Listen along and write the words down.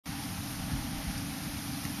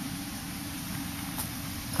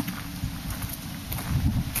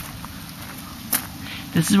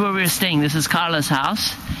This is where we're staying. This is Carla's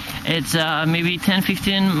house. It's maybe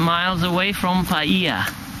 10-15 miles away from Paia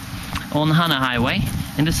on Hana Highway.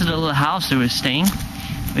 And this is the little house that we're staying.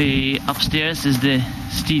 Upstairs is the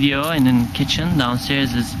studio and then kitchen.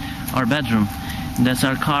 Downstairs is our bedroom. And that's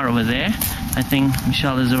our car over there. I think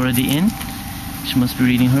Michelle is already in. She must be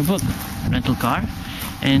reading her book. Rental car.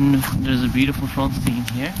 And there's a beautiful front scene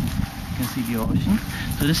here. You can see the ocean.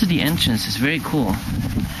 So this is the entrance. It's very cool.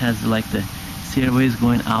 It has like the stairways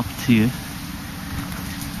going up to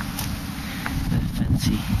the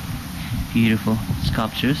fancy, beautiful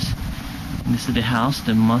sculptures. And this is the house.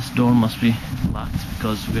 The door must be locked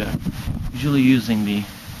because we are usually using the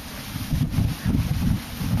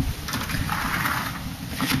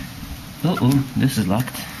this is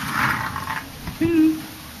locked.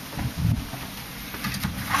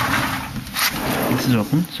 This is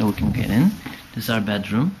open so we can get in. This is our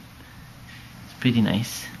bedroom. It's pretty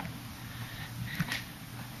nice.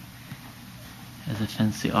 Has a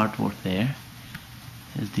fancy artwork there.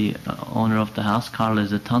 Is the owner of the house. Carla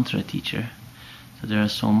is a tantra teacher, so there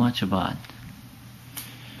is so much about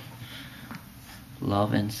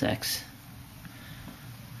love and sex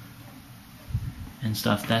and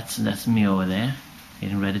stuff. That's me over there,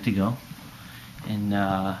 getting ready to go. And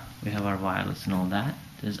we have our wireless and all that.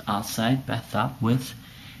 There's outside bathtub with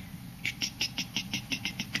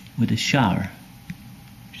a shower,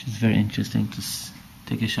 which is very interesting to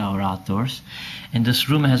take a shower outdoors. And this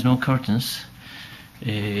room has no curtains,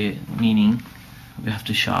 meaning we have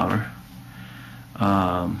to shower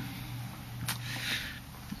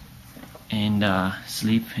and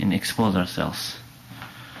sleep and expose ourselves.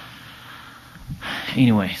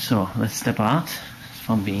 Anyway, so let's step out. It's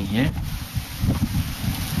fun being here.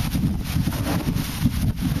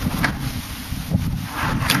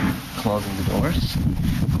 Closing the doors.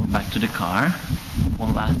 Go back to the car.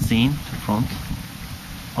 One last scene to front.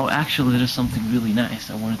 Oh, actually there's something really nice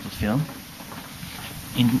I wanted to film.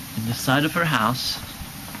 In the side of her house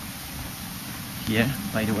here,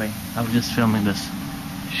 by the way, I was just filming this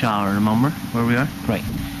shower, remember where we are? Right.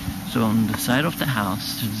 So on the side of the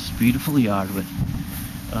house there's this beautiful yard with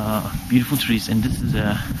beautiful trees, and this is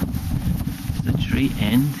a tree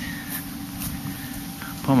and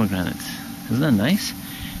pomegranate. Isn't that nice?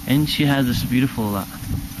 And she has this beautiful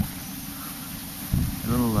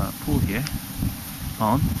little pool here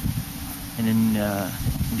on, and in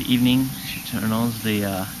the evening she turns on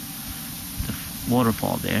the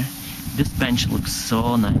waterfall there. This bench looks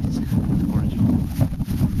so nice, original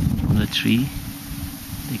from the tree.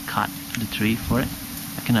 They cut the tree for it.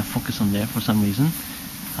 I cannot focus on there for some reason.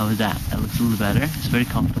 How is that? That looks a little better. It's very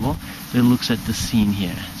comfortable. So it looks at the scene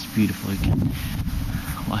here. It's beautiful. You can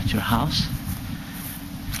watch your house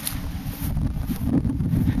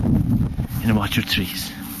and watch your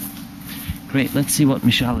trees. Great. Let's see what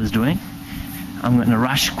Michelle is doing. I'm going to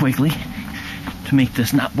rush quickly to make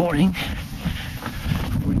this not boring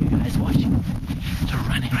for you guys watching. So we're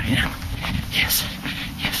running right now. Yes,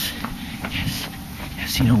 yes, yes,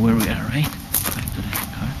 yes. You know where we are, right? Back to the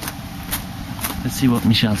car. Let's see what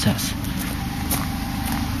Michelle says.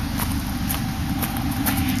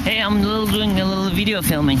 Hey, I'm doing a little video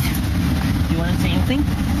filming. Do you want to say anything?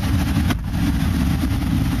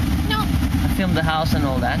 No. I filmed the house and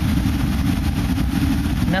all that.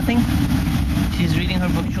 Nothing? She's reading her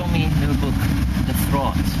book. Show me her book. The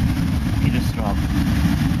Throat. Peter Straub.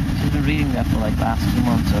 She's been reading that for like last 2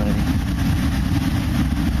 months already.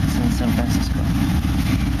 It's in San Francisco.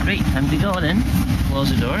 Great, time to go then. Close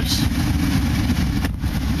the doors.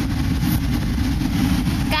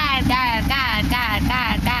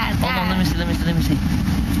 Hold on, let me see.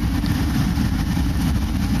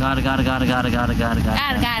 Got it.